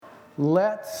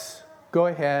let's go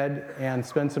ahead and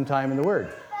spend some time in the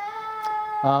Word.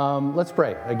 Let's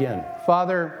pray again.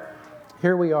 Father,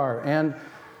 here we are. And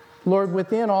Lord,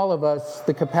 within all of us,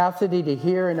 the capacity to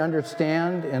hear and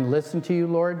understand and listen to you,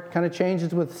 Lord, kind of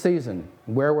changes with the season,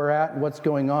 where we're at and what's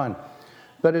going on.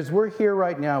 But as we're here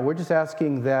right now, we're just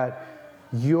asking that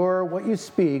what you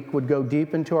speak would go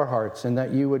deep into our hearts and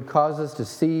that you would cause us to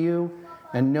see you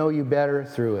and know you better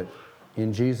through it.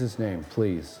 In Jesus' name,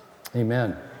 please.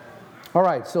 Amen. All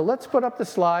right, so let's put up the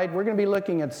slide. We're going to be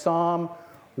looking at Psalm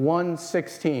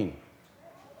 116.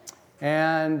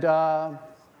 And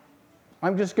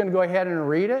I'm just going to go ahead and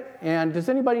read it. And does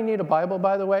anybody need a Bible,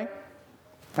 by the way,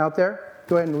 out there?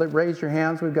 Go ahead and raise your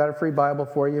hands. We've got a free Bible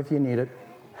for you if you need it.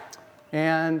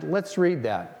 And let's read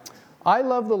that. I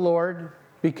love the Lord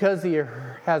because he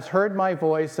has heard my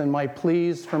voice and my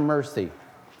pleas for mercy.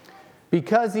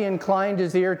 Because he inclined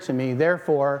his ear to me,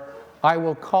 therefore, I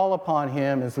will call upon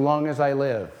him as long as I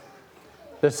live.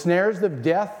 The snares of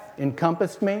death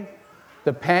encompassed me.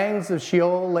 The pangs of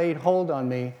Sheol laid hold on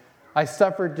me. I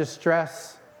suffered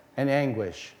distress and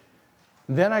anguish.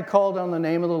 Then I called on the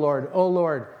name of the Lord. O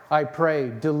Lord, I pray,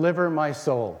 deliver my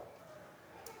soul.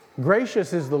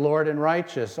 Gracious is the Lord and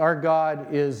righteous. Our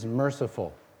God is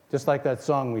merciful. Just like that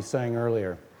song we sang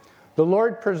earlier. The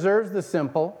Lord preserves the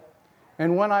simple.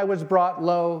 And when I was brought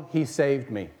low, he saved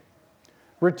me.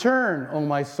 Return, O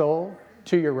my soul,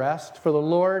 to your rest, for the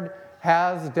Lord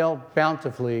has dealt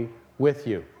bountifully with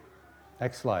you.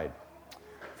 Next slide.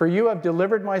 For you have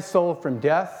delivered my soul from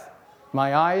death,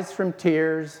 my eyes from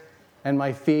tears, and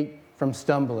my feet from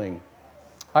stumbling.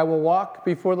 I will walk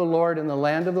before the Lord in the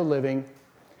land of the living.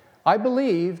 I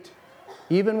believed,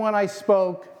 even when I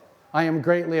spoke, I am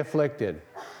greatly afflicted.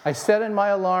 I said in my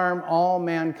alarm, all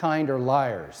mankind are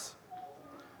liars.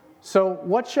 So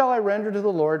what shall I render to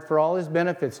the Lord for all his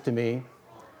benefits to me?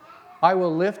 I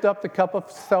will lift up the cup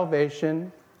of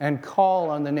salvation and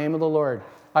call on the name of the Lord.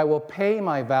 I will pay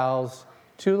my vows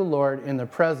to the Lord in the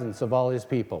presence of all his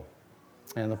people.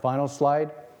 And the final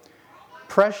slide.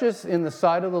 Precious in the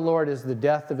sight of the Lord is the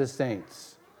death of his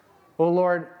saints. O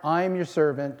Lord, I am your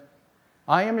servant.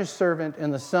 I am your servant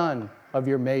and the son of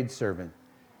your maidservant.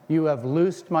 You have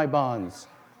loosed my bonds.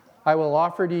 I will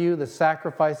offer to you the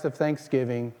sacrifice of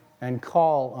thanksgiving and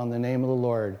call on the name of the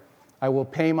Lord. I will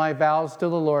pay my vows to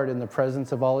the Lord in the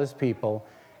presence of all his people,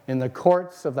 in the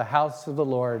courts of the house of the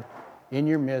Lord, in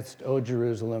your midst, O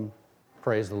Jerusalem.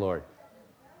 Praise the Lord.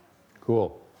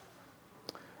 Cool.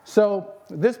 So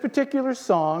this particular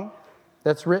song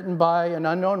that's written by an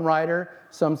unknown writer,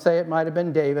 some say it might have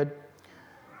been David,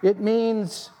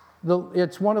 it's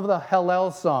one of the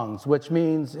Hallel songs, which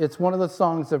means it's one of the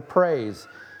songs of praise.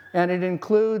 And it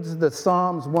includes the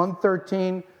Psalms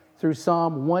 113 through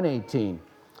Psalm 118.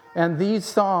 And these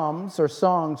psalms or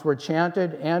songs were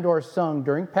chanted and or sung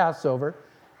during Passover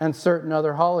and certain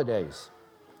other holidays.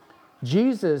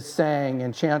 Jesus sang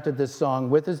and chanted this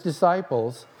song with his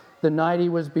disciples the night he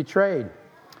was betrayed.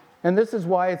 And this is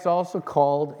why it's also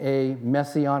called a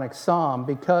messianic psalm,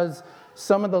 because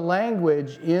some of the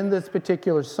language in this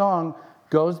particular song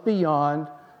goes beyond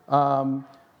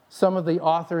some of the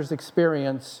author's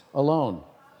experience alone.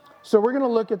 So we're going to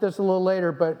look at this a little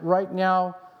later, but right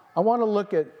now I want to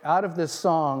look at, out of this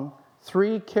song,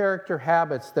 3 character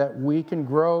habits that we can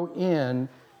grow in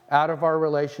out of our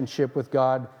relationship with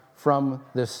God from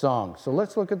this song. So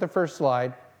let's look at the first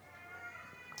slide.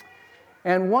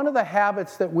 And one of the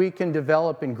habits that we can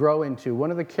develop and grow into, one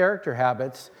of the character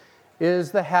habits,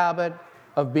 is the habit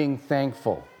of being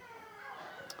thankful.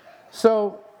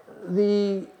 So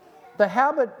the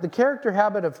character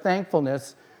habit of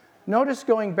thankfulness, notice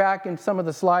going back in some of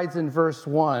the slides in verse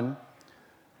 1,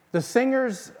 the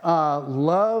singer's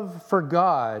love for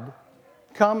God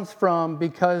comes from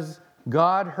because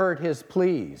God heard his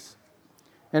pleas.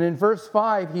 And in verse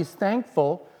 5, he's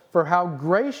thankful for how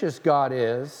gracious God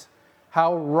is,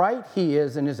 how right he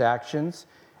is in his actions,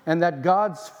 and that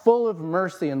God's full of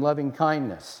mercy and loving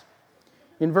kindness.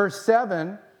 In verse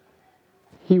 7,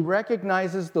 he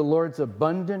recognizes the Lord's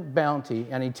abundant bounty,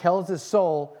 and he tells his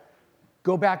soul,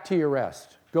 go back to your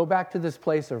rest. Go back to this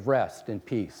place of rest and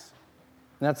peace.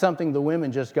 And that's something the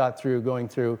women just got through going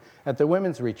through at the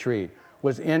women's retreat,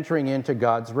 was entering into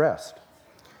God's rest.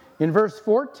 In verse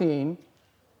 14,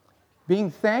 being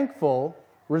thankful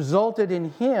resulted in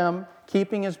him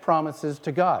keeping his promises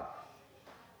to God.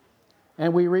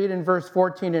 And we read in verse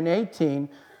 14 and 18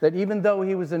 that even though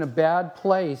he was in a bad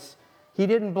place, he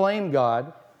didn't blame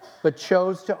God, but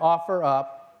chose to offer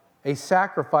up a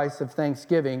sacrifice of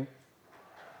thanksgiving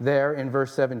there in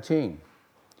verse 17.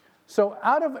 So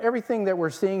out of everything that we're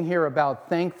seeing here about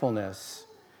thankfulness,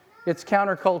 it's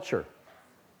counterculture.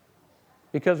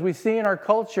 because we see in our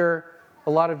culture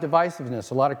a lot of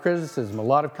divisiveness, a lot of criticism, a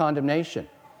lot of condemnation.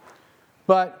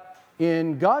 But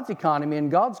in God's economy, in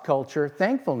God's culture,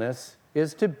 thankfulness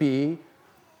is to be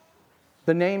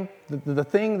the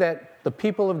thing that the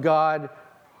people of God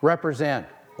represent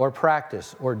or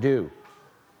practice or do.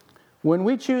 When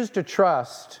we choose to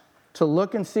trust, to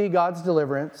look and see God's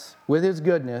deliverance with His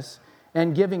goodness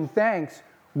and giving thanks,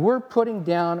 we're putting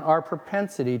down our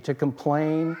propensity to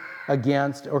complain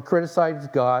against or criticize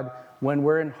God when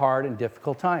we're in hard and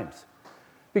difficult times.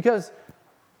 Because,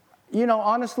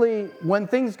 honestly, when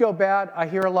things go bad, I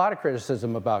hear a lot of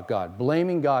criticism about God,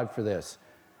 blaming God for this.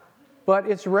 But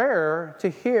it's rare to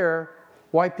hear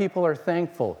why people are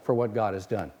thankful for what God has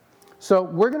done. So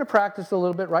we're going to practice a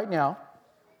little bit right now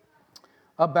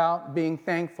about being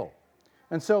thankful.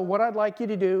 And so what I'd like you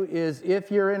to do is,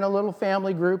 if you're in a little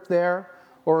family group there,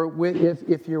 or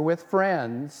if you're with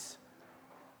friends,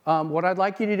 what I'd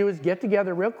like you to do is get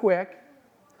together real quick,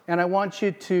 and I want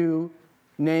you to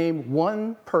name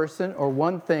one person or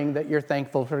one thing that you're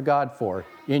thankful for God for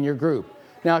in your group.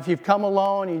 Now, if you've come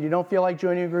alone and you don't feel like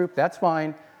joining a group, that's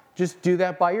fine. Just do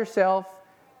that by yourself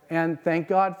and thank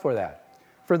God for that.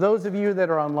 For those of you that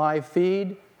are on live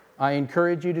feed, I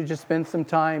encourage you to just spend some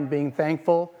time being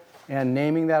thankful and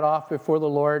naming that off before the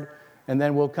Lord, and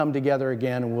then we'll come together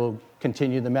again and we'll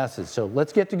continue the message. So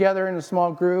let's get together in a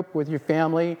small group with your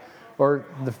family or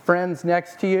the friends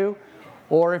next to you,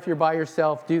 or if you're by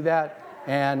yourself, do that,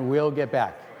 and we'll get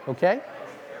back, okay?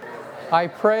 I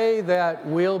pray that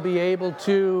we'll be able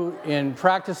to, in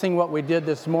practicing what we did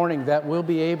this morning, that we'll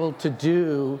be able to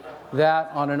do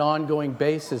that on an ongoing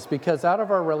basis, because out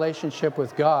of our relationship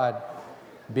with God,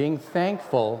 being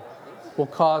thankful will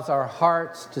cause our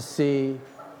hearts to see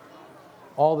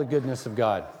all the goodness of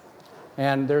God.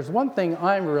 And there's one thing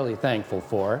I'm really thankful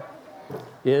for,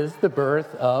 is the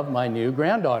birth of my new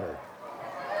granddaughter.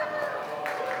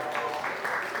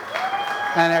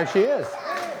 And there she is.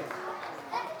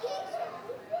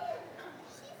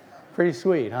 Pretty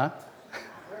sweet, huh?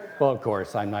 Well, of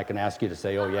course, I'm not going to ask you to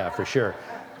say, oh yeah, for sure,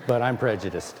 but I'm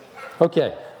prejudiced.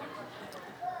 Okay,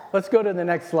 let's go to the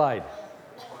next slide.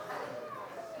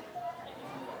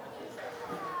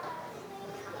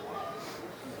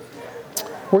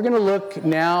 We're going to look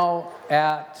now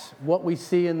at what we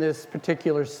see in this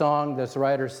particular song this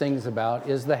writer sings about,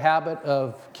 is the habit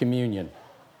of communion.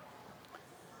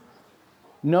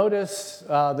 Notice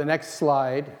the next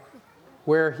slide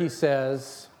where he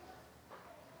says,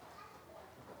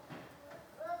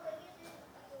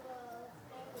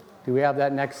 do we have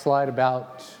that next slide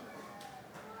about,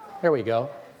 there we go.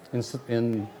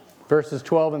 In verses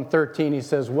 12 and 13, he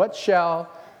says, what shall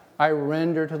I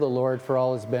render to the Lord for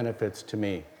all His benefits to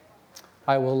me?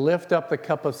 I will lift up the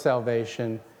cup of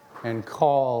salvation and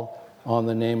call on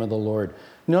the name of the Lord.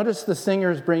 Notice the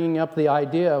singer is bringing up the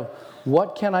idea of,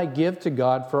 what can I give to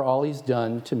God for all He's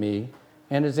done to me?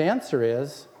 And his answer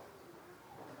is,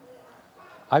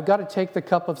 I've got to take the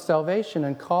cup of salvation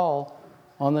and call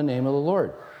on the name of the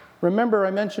Lord. Remember, I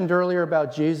mentioned earlier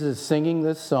about Jesus singing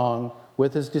this song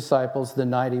with His disciples the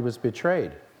night He was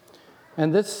betrayed.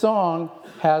 And this song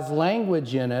has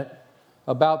language in it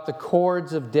about the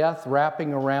cords of death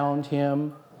wrapping around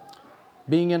Him,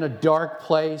 being in a dark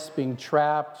place, being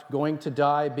trapped, going to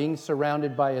die, being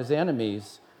surrounded by His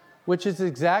enemies, which is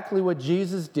exactly what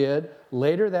Jesus did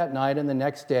later that night and the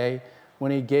next day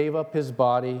when He gave up His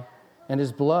body and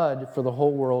His blood for the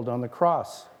whole world on the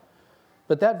cross.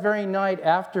 But that very night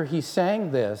after He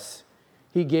sang this,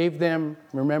 He gave them,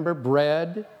 remember,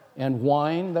 bread and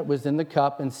wine that was in the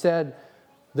cup and said,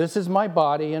 this is my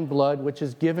body and blood which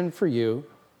is given for you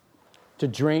to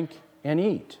drink and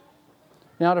eat.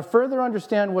 Now, to further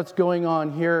understand what's going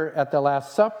on here at the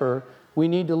Last Supper, we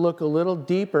need to look a little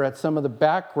deeper at some of the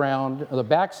background, or the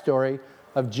backstory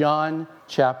of John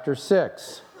chapter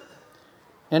 6.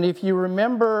 And if you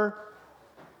remember,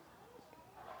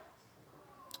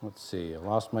 let's see, I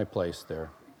lost my place there.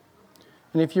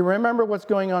 And if you remember what's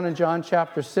going on in John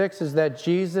chapter 6 is that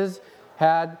Jesus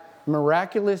had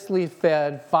miraculously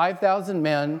fed 5,000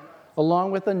 men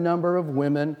along with a number of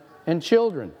women and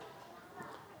children.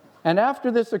 And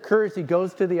after this occurs, He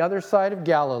goes to the other side of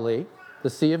Galilee, the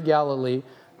Sea of Galilee,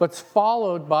 but's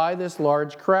followed by this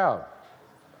large crowd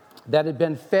that had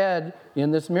been fed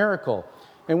in this miracle.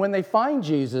 And when they find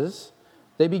Jesus,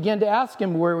 they begin to ask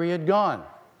Him where He had gone.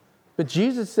 But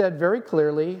Jesus said very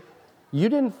clearly, you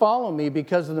didn't follow me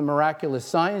because of the miraculous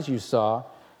signs you saw.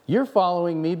 You're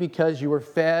following me because you were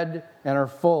fed and are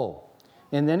full.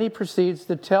 And then He proceeds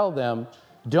to tell them,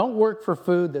 don't work for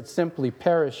food that simply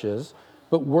perishes,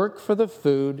 but work for the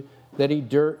food that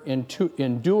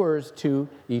endures to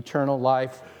eternal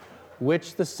life,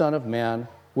 which the Son of Man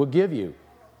will give you."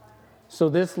 So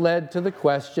this led to the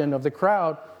question of the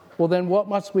crowd, well, then what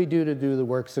must we do to do the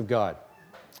works of God?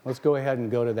 Let's go ahead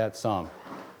and go to that song,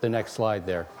 the next slide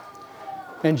there.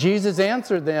 And Jesus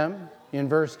answered them in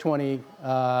verse 29,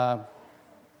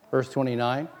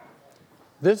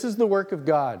 "This is the work of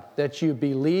God, that you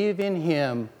believe in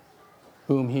him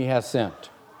whom he has sent."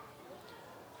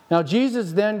 Now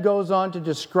Jesus then goes on to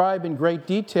describe in great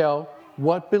detail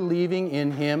what believing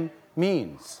in him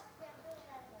means.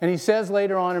 And he says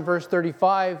later on in verse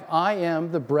 35, "I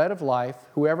am the bread of life.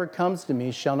 Whoever comes to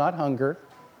me shall not hunger.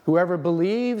 Whoever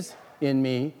believes in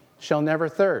me shall never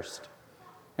thirst."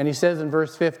 And he says in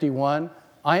verse 51,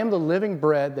 "I am the living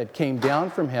bread that came down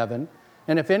from heaven,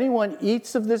 and if anyone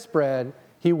eats of this bread,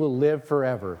 he will live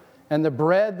forever. And the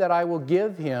bread that I will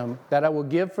give him, that I will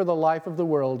give for the life of the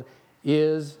world,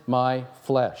 is my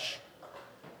flesh."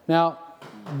 Now,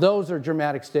 those are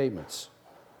dramatic statements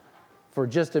for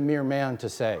just a mere man to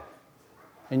say,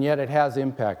 and yet it has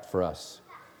impact for us.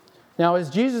 Now, as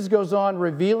Jesus goes on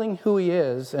revealing who he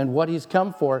is and what he's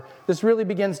come for, this really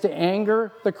begins to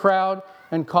anger the crowd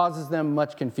and causes them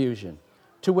much confusion,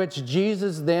 to which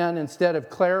Jesus then, instead of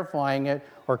clarifying it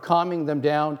or calming them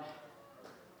down,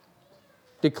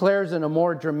 declares in a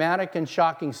more dramatic and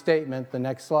shocking statement, the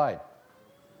next slide.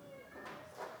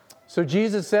 "So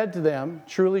Jesus said to them,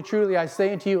 'Truly, truly, I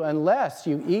say unto you, unless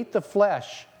you eat the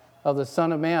flesh of the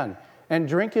Son of Man and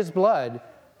drink his blood,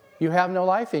 you have no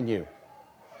life in you.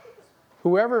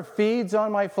 Whoever feeds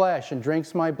on my flesh and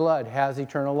drinks my blood has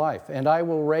eternal life, and I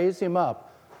will raise him up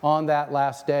on that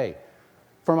last day.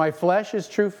 For my flesh is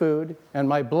true food, and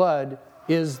my blood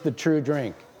is the true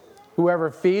drink.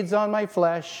 Whoever feeds on my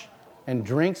flesh and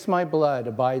drinks my blood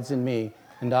abides in me,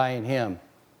 and I in him.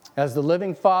 As the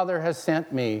living Father has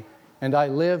sent me, and I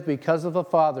live because of the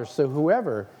Father, so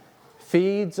whoever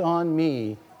feeds on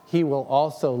me, he will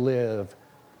also live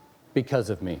because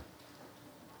of me."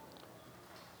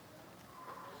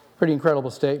 Pretty incredible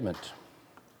statement.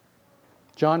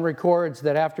 John records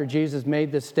that after Jesus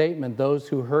made this statement, those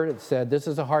who heard it said, "This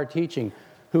is a hard teaching.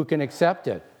 Who can accept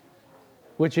it?"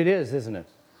 Which it is, isn't it?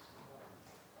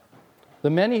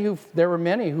 There were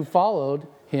many who followed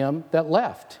him that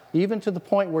left, even to the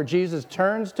point where Jesus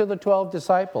turns to the 12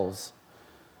 disciples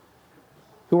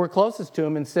who were closest to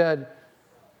him and said,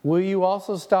 "Will you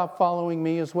also stop following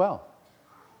me as well?"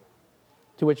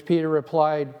 To which Peter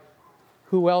replied,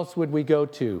 "Who else would we go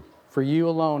to? For you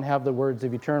alone have the words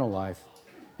of eternal life,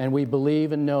 and we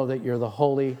believe and know that you're the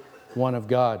Holy One of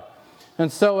God."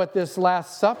 And so at this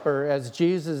Last Supper, as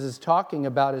Jesus is talking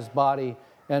about his body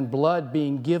and blood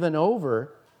being given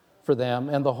over for them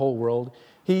and the whole world,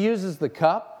 he uses the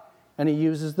cup and he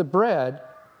uses the bread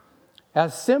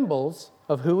as symbols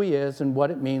of who he is and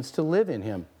what it means to live in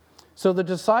him. So the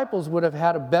disciples would have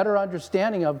had a better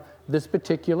understanding of this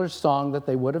particular song that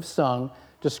they would have sung,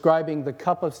 describing the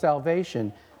cup of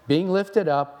salvation being lifted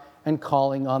up and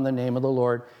calling on the name of the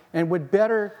Lord, and would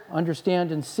better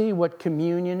understand and see what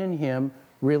communion in him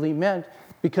really meant,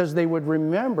 because they would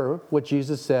remember what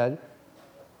Jesus said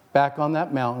back on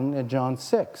that mountain in John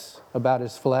 6 about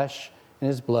his flesh and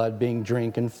his blood being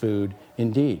drink and food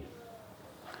indeed.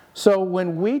 So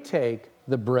when we take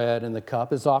the bread and the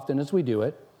cup, as often as we do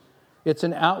it, it's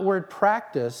an outward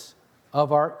practice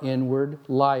of our inward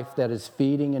life that is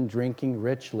feeding and drinking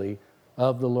richly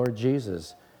of the Lord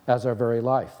Jesus as our very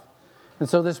life. And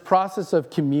so this process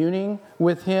of communing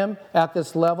with him at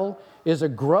this level is a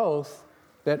growth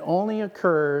that only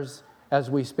occurs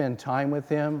as we spend time with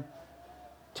him,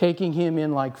 taking him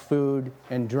in like food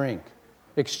and drink,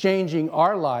 exchanging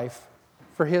our life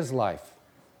for his life.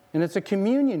 And it's a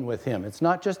communion with him. It's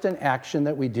not just an action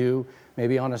that we do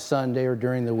maybe on a Sunday or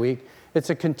during the week.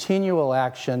 It's a continual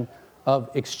action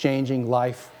of exchanging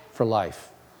life for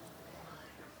life.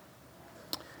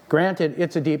 Granted,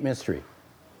 it's a deep mystery.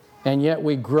 And yet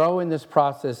we grow in this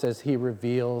process as he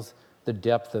reveals the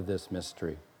depth of this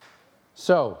mystery.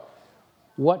 So,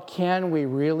 what can we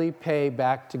really pay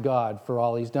back to God for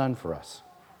all he's done for us?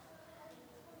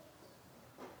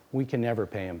 We can never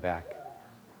pay him back.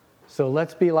 So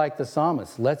let's be like the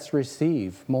psalmist. Let's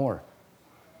receive more.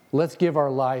 Let's give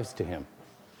our lives to him.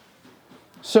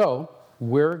 So,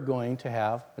 we're going to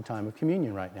have a time of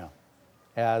communion right now.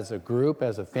 As a group,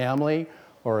 as a family,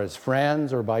 or as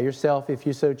friends, or by yourself if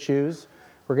you so choose,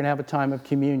 we're going to have a time of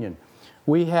communion.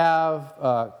 We have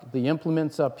the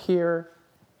implements up here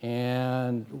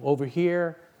and over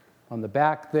here on the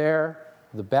back there,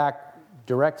 the back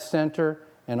direct center,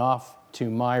 and off to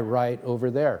my right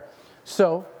over there.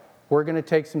 So we're going to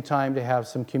take some time to have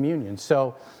some communion.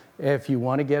 So if you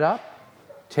want to get up,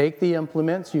 take the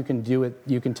implements, you can do it,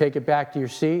 you can take it back to your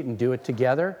seat and do it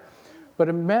together. But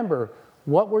remember,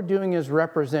 what we're doing is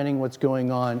representing what's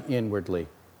going on inwardly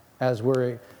as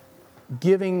we're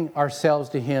giving ourselves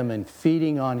to Him and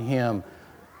feeding on Him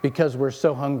because we're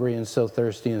so hungry and so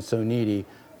thirsty and so needy.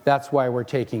 That's why we're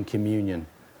taking communion,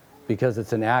 because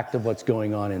it's an act of what's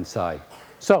going on inside.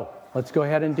 So let's go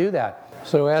ahead and do that.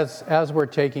 So as we're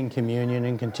taking communion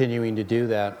and continuing to do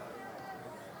that,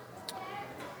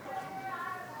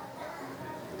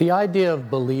 the idea of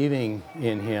believing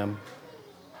in Him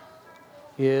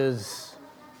is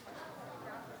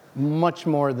much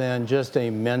more than just a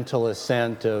mental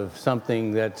assent of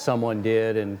something that someone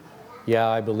did and, yeah,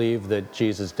 I believe that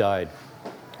Jesus died.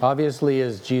 Obviously,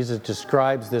 as Jesus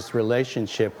describes this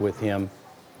relationship with Him,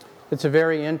 it's a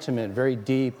very intimate, very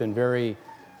deep, and very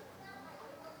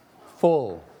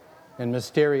full and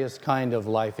mysterious kind of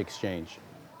life exchange.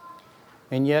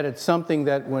 And yet it's something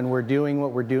that when we're doing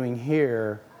what we're doing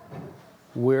here,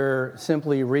 we're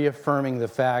simply reaffirming the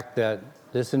fact that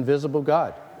this invisible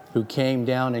God who came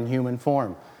down in human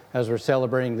form, as we're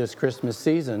celebrating this Christmas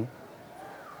season,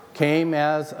 came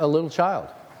as a little child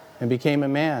and became a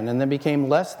man and then became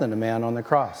less than a man on the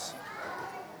cross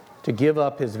to give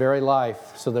up His very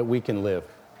life so that we can live.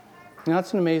 And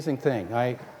that's an amazing thing.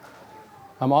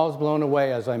 I'm always blown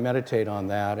away as I meditate on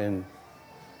that, and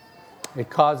it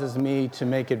causes me to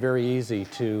make it very easy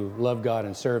to love God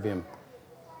and serve Him,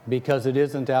 because it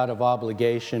isn't out of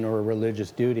obligation or a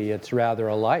religious duty. It's rather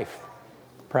a life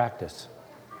practice,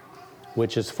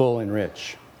 which is full and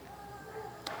rich.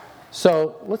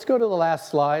 So let's go to the last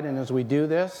slide, and as we do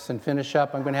this and finish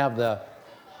up, I'm going to have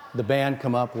the band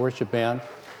come up, worship band.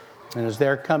 And as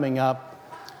they're coming up,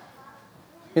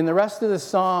 in the rest of the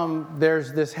psalm,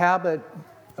 there's this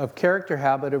character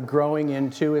habit of growing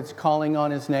into its calling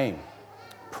on His name.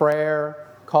 Prayer,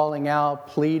 calling out,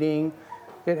 pleading.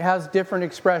 It has different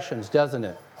expressions, doesn't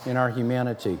it, in our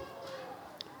humanity.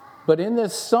 But in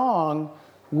this song,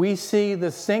 we see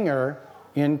the singer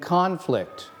in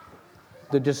conflict.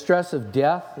 The distress of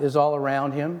death is all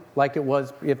around him, like it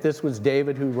was, if this was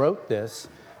David who wrote this,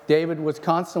 David was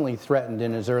constantly threatened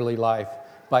in his early life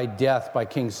by death by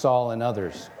King Saul and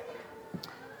others.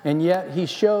 And yet he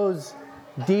shows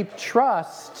deep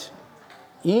trust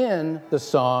in the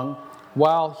song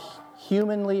while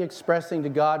humanly expressing to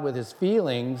God with his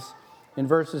feelings in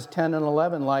verses 10 and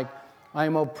 11, like,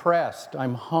 I'm oppressed,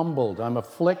 I'm humbled, I'm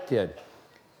afflicted.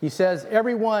 He says,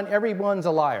 everyone's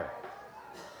a liar.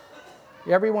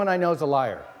 Everyone I know is a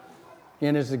liar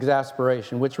in his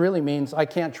exasperation, which really means I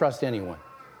can't trust anyone.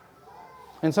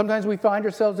 And sometimes we find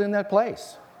ourselves in that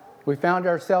place. We found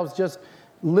ourselves just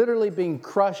literally being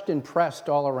crushed and pressed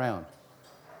all around.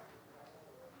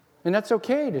 And that's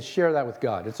okay to share that with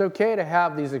God. It's okay to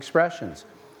have these expressions.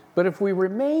 But if we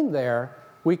remain there,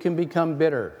 we can become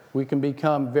bitter. We can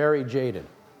become very jaded.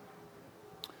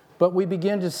 But we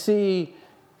begin to see,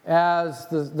 as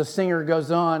the singer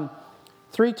goes on,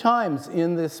 3 times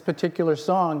in this particular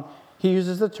song, he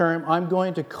uses the term, I'm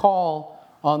going to call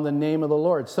on the name of the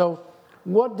Lord. So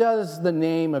what does the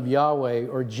name of Yahweh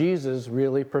or Jesus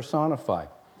really personify?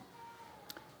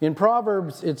 In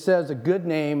Proverbs, it says a good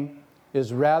name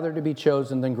is rather to be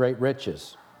chosen than great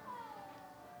riches.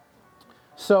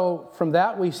 So from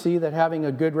that we see that having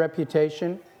a good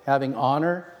reputation, having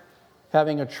honor,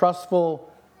 having a trustful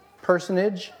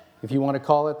personage, if you want to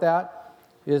call it that,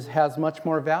 has much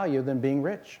more value than being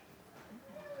rich.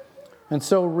 And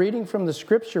so reading from the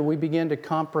Scripture, we begin to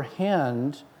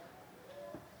comprehend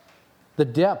the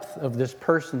depth of this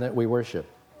person that we worship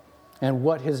and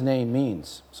what his name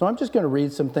means. So I'm just going to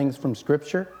read some things from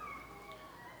Scripture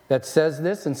that says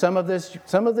this, and some of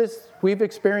this we've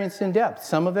experienced in depth,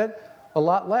 some of it a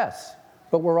lot less.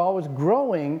 But we're always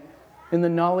growing in the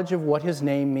knowledge of what his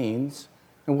name means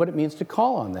and what it means to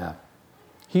call on that.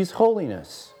 He's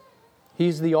holiness.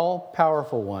 He's the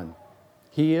all-powerful one.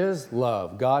 He is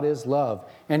love. God is love.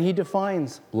 And he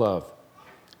defines love.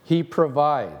 He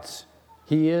provides.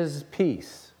 He is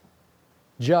peace,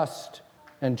 just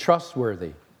and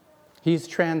trustworthy. He's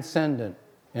transcendent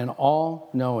and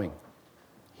all-knowing.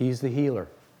 He's the healer.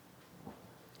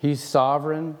 He's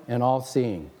sovereign and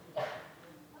all-seeing.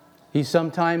 He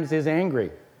sometimes is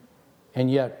angry and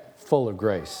yet full of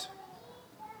grace.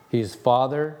 He's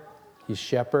Father, He's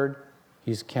Shepherd,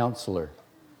 He's Counselor,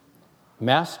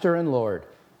 Master and Lord,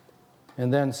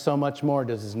 and then so much more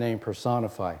does His name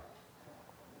personify.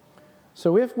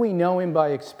 So if we know Him by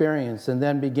experience and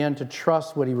then begin to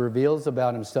trust what He reveals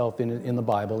about Himself in the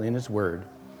Bible, in His Word,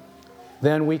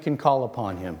 then we can call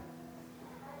upon Him.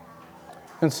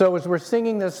 And so as we're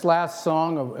singing this last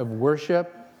song of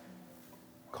worship,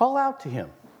 call out to Him.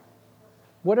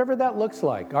 Whatever that looks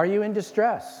like. Are you in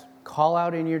distress? Call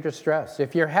out in your distress.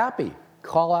 If you're happy,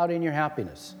 call out in your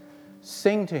happiness.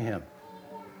 Sing to him.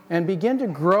 And begin to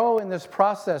grow in this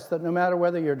process that no matter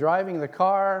whether you're driving the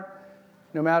car,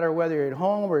 no matter whether you're at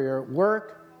home or you're at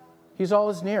work, he's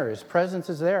always near. His presence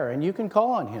is there. And you can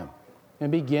call on him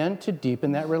and begin to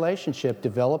deepen that relationship.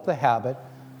 Develop the habit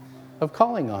of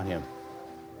calling on him.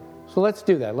 So let's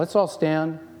do that. Let's all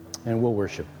stand and we'll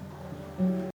worship.